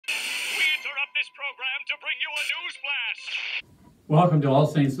this program to bring you a news flash. Welcome to All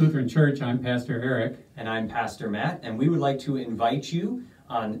Saints Lutheran Church. I'm Pastor Eric. And I'm Pastor Matt, and we would like to invite you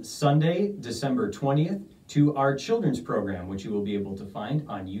on Sunday, December 20th, to our children's program, which you will be able to find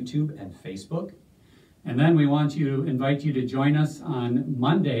on YouTube and Facebook. And then we want to invite you to join us on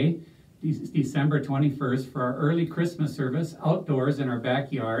Monday, December 21st, for our early Christmas service outdoors in our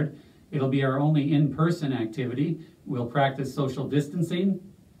backyard. It'll be our only in-person activity. We'll practice social distancing.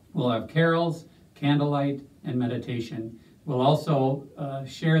 We'll have carols, candlelight, and meditation. We'll also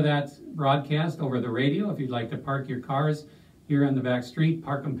share that broadcast over the radio. If you'd like to park your cars here on the back street,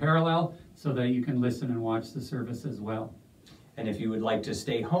 park them parallel so that you can listen and watch the service as well. And if you would like to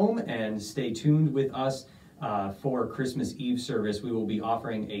stay home and stay tuned with us for Christmas Eve service, we will be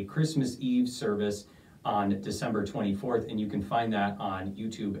offering a Christmas Eve service on December 24th, and you can find that on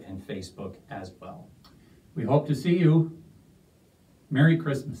YouTube and Facebook as well. We hope to see you. Merry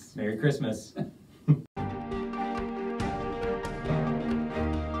Christmas. Merry Christmas.